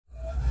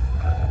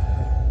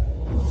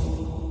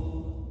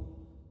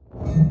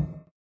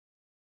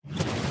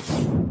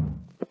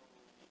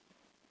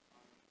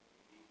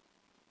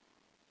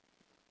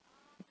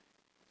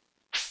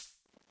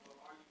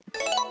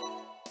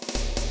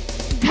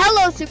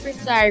Hello,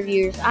 Superstar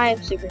viewers. I am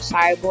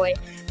Superstar Boy.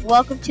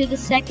 Welcome to the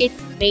second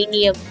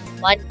Mania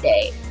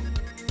Monday.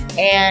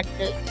 And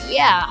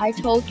yeah, I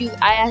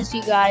asked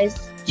you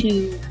guys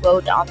to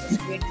vote on the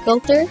screen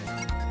filter,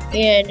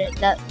 and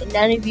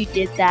none of you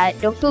did that.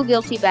 Don't feel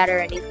guilty about it or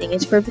anything.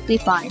 It's perfectly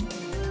fine.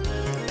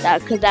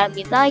 Because that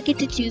means I get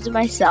to choose it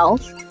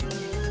myself.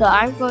 So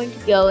I'm going to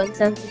go, and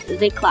since this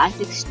is a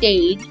classic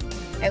stage,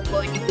 I'm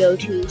going to go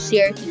to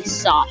Syracuse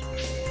Soft.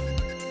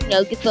 You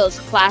know, get those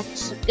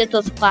classic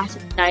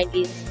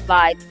 90s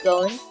vibes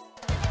going.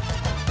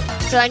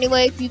 So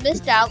anyway, if you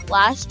missed out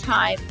last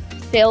time,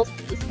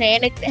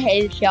 Sonic the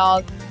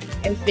Hedgehog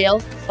and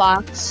Fails the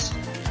Fox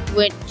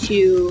went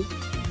to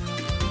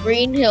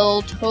Green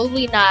Hill,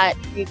 totally not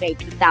remake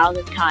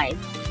 1,000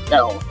 times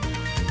though.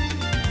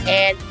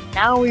 And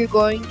now we're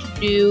going to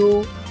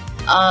do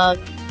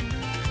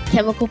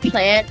Chemical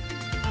Plant,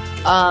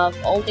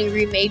 only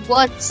remade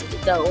once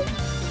though,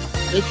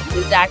 which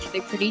is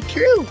actually pretty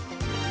true.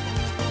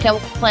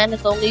 Chemical Plant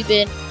has only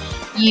been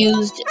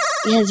remade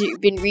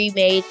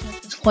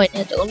at this point,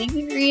 has only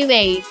been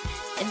remade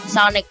in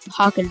Sonic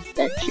Pocket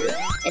Adventure,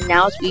 and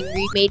now it's being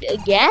remade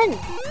again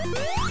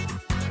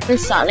for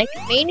Sonic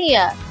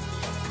Mania.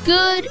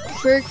 Good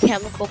for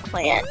Chemical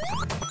Plant.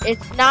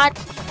 It's not,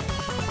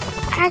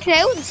 actually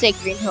I wouldn't say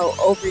Green Hill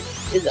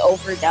is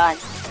overdone.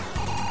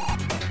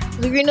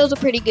 The Green Hill's a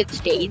pretty good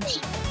stage,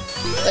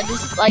 but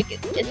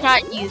it's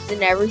not used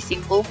in every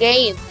single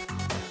game.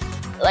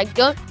 Like,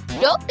 don't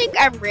think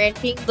I'm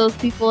ranting. Those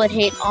people that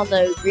hate on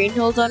the Green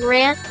Hill Zone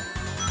rant,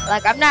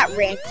 like, I'm not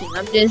ranting.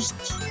 I'm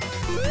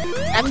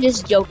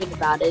just joking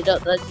about it.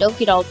 Don't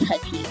get all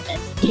touchy.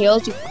 And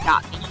Tails, you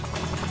forgot me.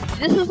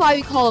 This is why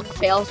we call him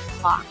Fails the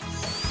Fox.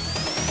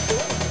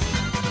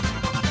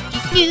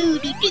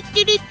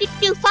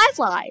 5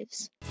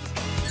 lives.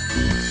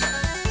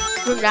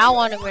 From now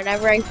on,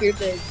 whenever I hear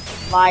the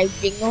live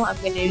jingle, I'm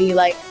gonna do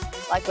like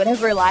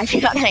whatever live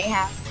shot I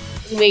have.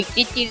 Make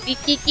 4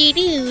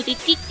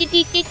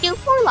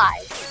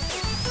 lives.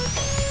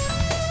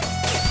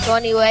 So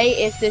anyway,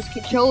 if this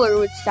controller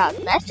would stop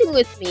messing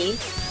with me,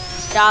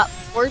 stop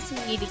forcing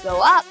me to go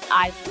up,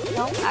 I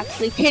will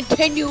actually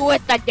continue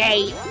with the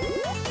game.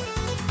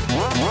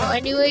 So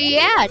anyway,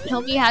 yeah,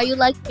 tell me how you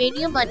like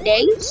Mania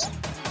Mondays.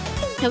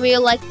 Tell me you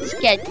like the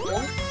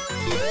schedule.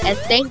 And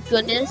thank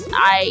goodness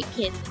I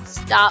can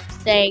stop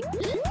saying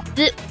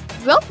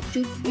welcome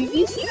to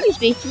review series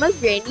based on my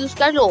brand new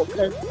schedule,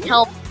 because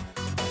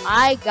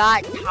I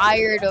got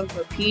tired of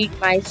repeating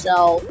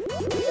myself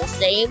the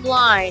same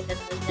line and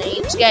the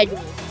same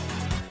schedule.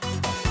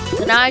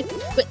 And I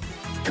quit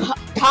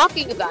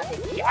talking about it.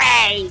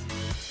 Yay!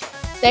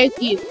 Thank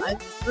you. I'm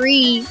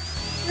free.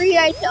 Free,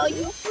 I tell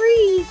you,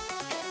 free.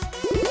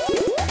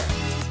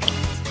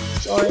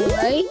 So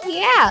anyway,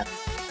 yeah.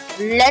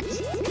 Let's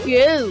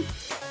go.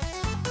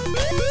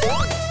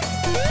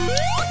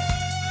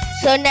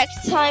 So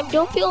next time,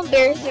 don't feel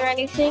embarrassed or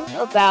anything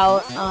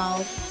about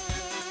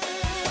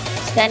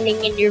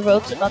sending in your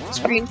votes about the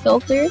screen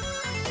filter,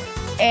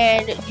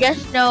 and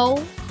just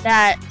know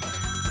that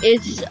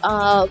it's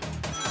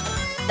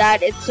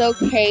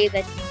okay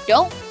that you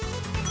don't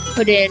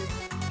put in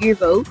your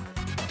vote.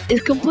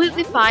 It's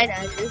completely fine.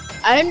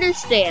 I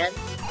understand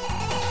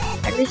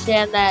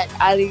that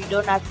either you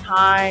don't have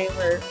time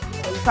or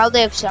you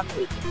probably have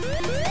something.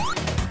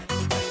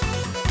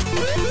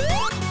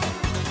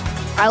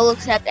 I will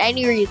accept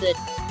any reason.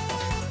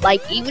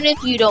 Like, even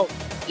if you didn't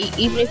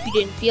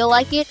feel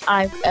like it,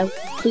 I'm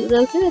completely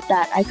okay with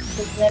that. I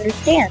completely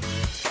understand.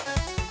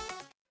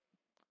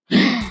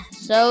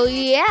 So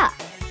yeah.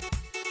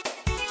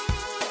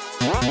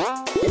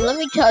 And let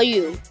me tell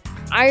you,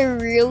 I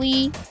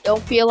really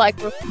don't feel like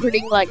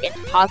recording and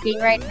talking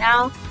right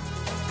now.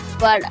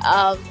 But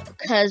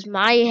cause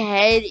my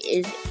head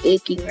is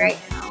aching right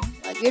now.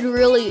 My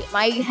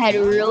head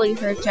really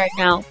hurts right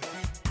now.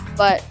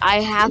 But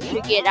I have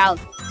to get out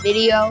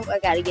video. I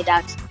gotta get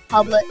out to the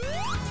public.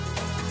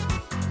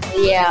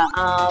 Yeah,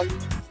 I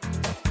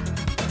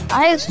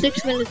have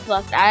 6 minutes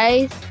left.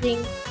 I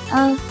think,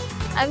 I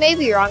may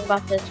be wrong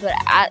about this, but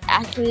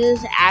actually this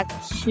is Act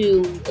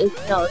 2.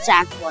 It's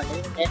Act 1,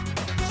 isn't it?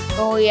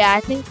 Oh yeah, I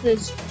think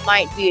this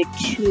might be a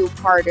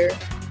 2-parter.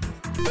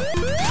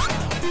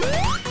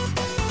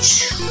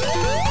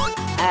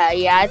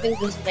 Yeah, I think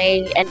this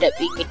may end up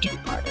being a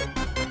 2-parter.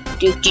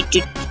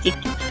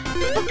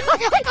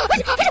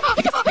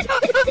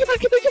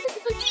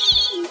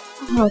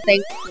 Oh,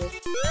 thank you.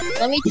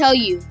 Let me tell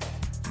you,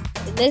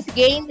 in this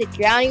game, the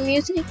drowning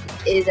music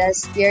is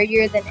as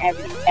scarier than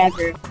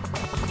ever.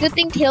 Good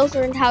thing Tails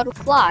learned how to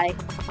fly,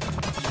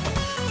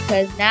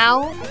 because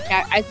now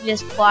I can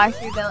just fly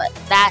through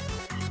that.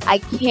 I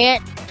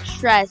can't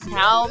stress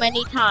how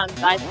many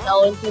times I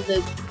fell into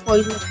the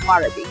poisonous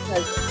water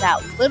because of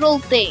that little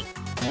thing.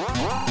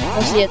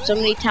 I've seen it so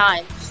many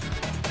times.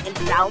 And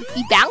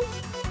bouncy bounce,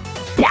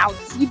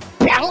 bouncy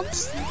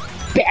bounce,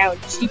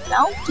 bouncy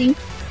bouncy.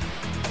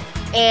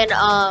 And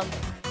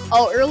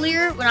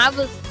earlier when I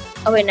was,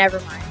 oh wait, never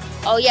mind.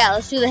 Oh yeah,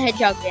 let's do the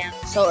Hedgehog dance.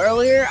 So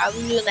earlier I was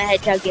doing the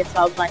Hedgehog dance.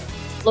 So I was like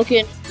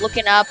looking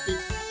up and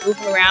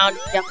moving around,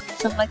 jumping, and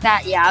stuff like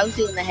that. Yeah, I was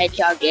doing the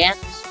Hedgehog dance.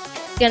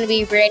 It's gonna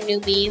be a brand new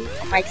meme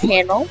on my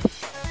channel.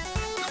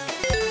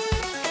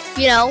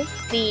 You know,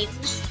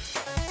 memes.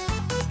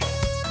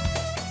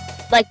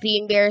 Like the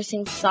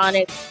embarrassing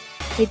Sonic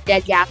hit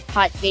that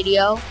jackpot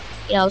video.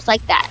 You know, it's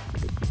like that.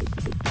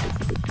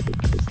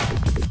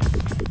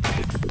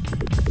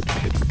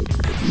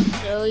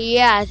 So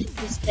yeah, I think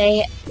this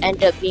may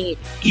end up being a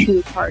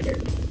two-parter.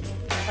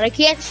 But I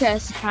can't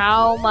stress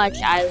how much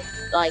I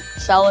like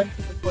selling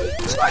before we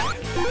start.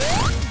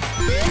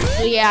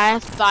 So yeah, I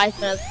have 5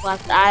 minutes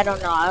left. I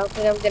don't know. I don't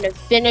think I'm gonna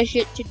finish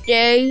it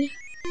today.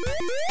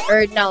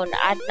 Or no,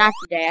 not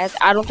today.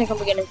 I don't think I'm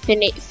gonna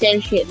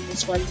finish it in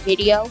this one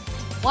video.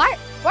 Why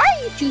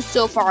are you two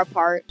so far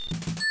apart?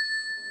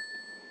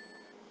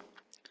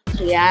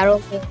 So yeah, I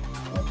don't think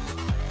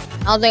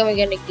I'm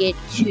gonna get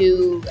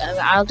to.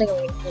 I don't think I'm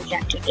gonna finish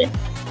that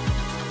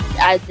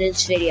to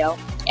this video.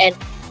 And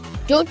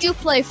don't you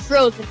play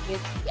Frozen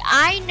music?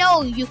 I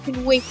know you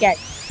can wink at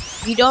me.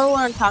 You don't know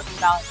what I'm talking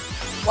about.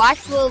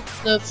 Watch the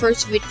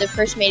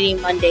first Mania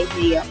Monday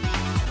video.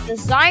 The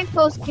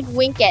signpost can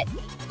wink at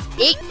me.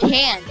 It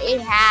can. It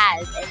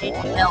has, and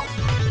it will.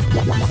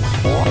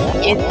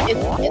 If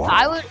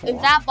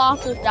that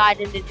boss had died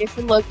in a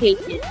different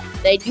location,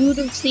 then you would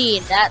have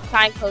seen that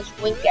signpost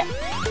wink at me.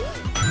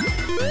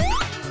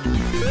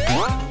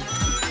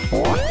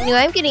 Anyway,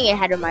 I'm getting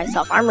ahead of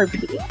myself. I'm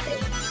repeating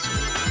things.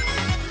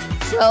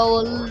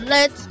 So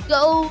let's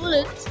go.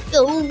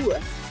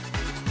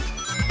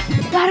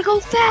 Gotta go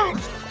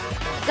fast.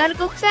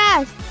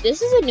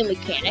 This is a new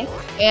mechanic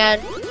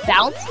and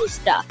bouncy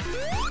stuff.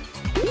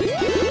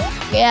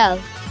 Yeah.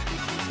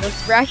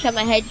 Let's rush on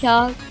my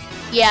Hedgehog.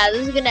 Yeah,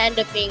 this is gonna end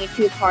up being a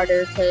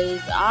two-parter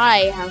because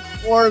I have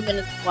 4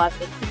 minutes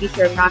left. I'm pretty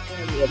sure I'm not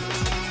gonna be able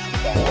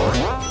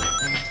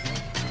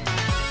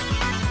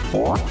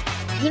to.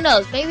 Who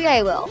knows? Maybe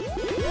I will.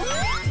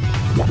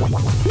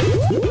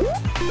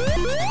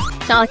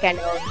 It's not like I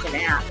know what's gonna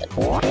happen.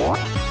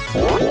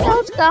 Yeah,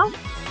 let's go.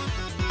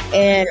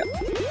 And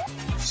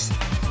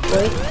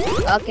wait.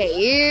 Okay,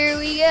 here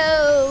we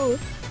go.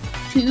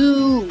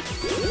 2.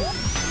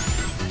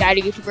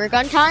 Gotta get to work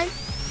on time.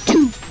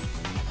 2.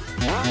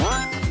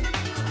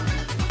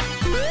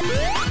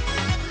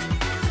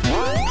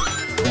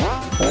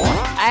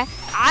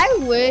 I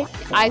wish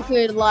I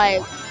could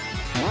like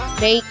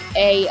make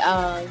a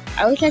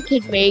I wish I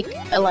could make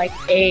a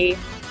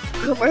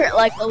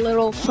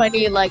little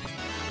funny I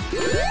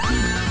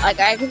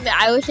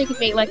wish I could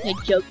make like a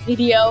joke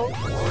video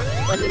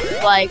when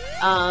it's like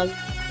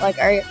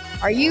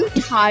are you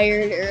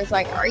tired, or it's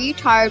like, are you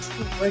tired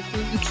from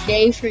working each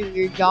day from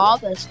your job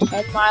that's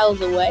 10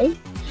 miles away?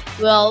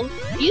 Well,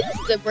 use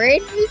the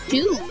brand new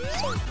tubes.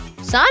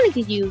 Sonic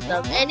can use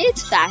them, and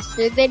it's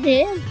faster than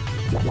him.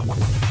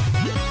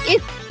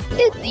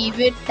 It's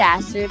even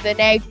faster than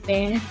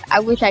Eggman. I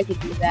wish I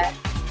could do that.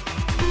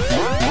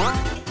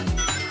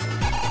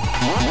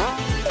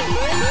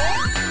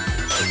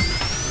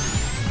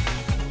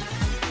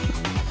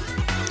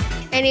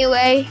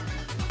 Anyway,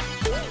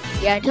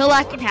 yeah, until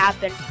that can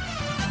happen.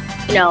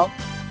 No.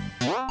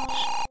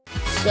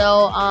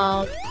 So,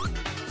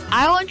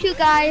 I want you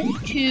guys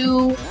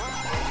to,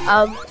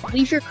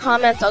 leave your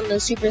comments on the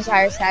Super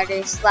Sire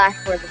Saturday /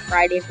 for the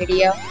Friday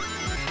video.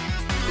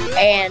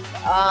 And,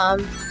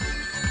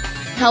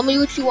 tell me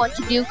what you want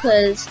to do,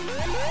 because,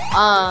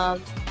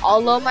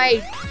 although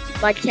my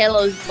channel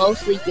is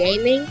mostly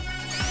gaming,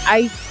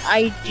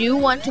 I do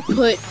want to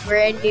put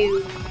brand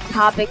new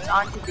topics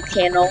onto the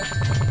channel.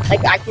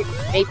 Like, I could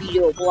maybe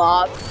do a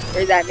vlog,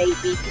 or that maybe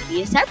could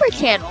be a separate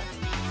channel.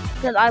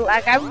 Because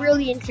I'm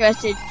really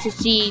interested to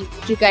see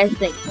what you guys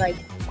think. Like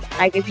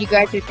if you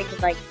guys are thinking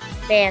like,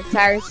 man,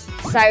 Cyrus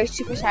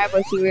Super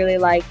Cyber, he really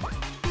like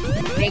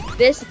make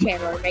this a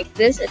channel or make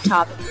this a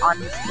topic on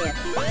his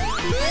channel.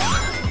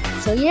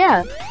 So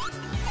yeah.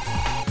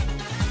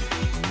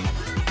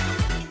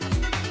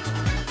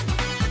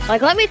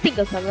 Like, let me think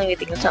of something.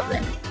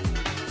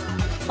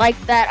 Like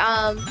that,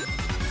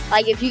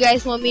 like if you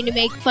guys want me to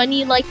make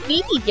funny like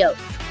Mini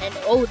jokes, and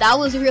oh, that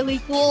was really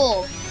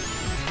cool.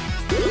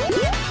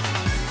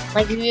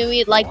 Like if you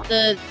mean like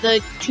the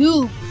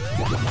tube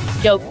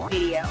joke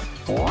video.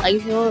 Like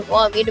if you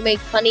want me to make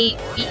funny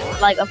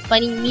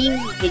meme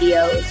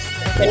videos,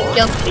 funny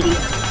joke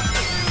videos,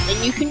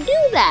 then you can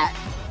do that.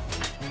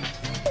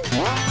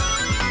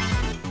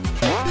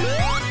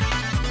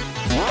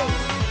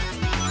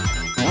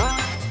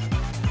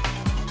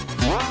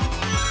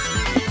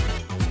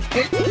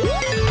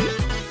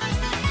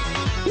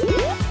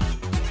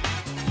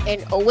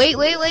 And oh wait.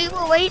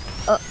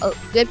 Oh,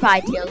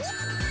 goodbye, Tails.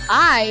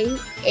 I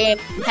am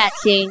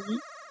catching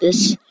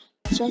this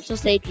special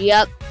stage.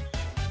 Yep.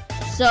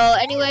 So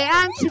anyway,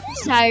 I'm Super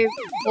Sire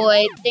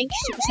Boy. Thank you,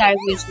 Super Sire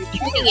Boys, for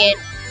tuning in.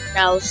 And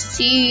I'll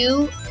see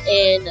you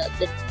in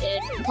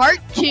part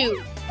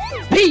 2.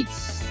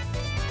 Peace.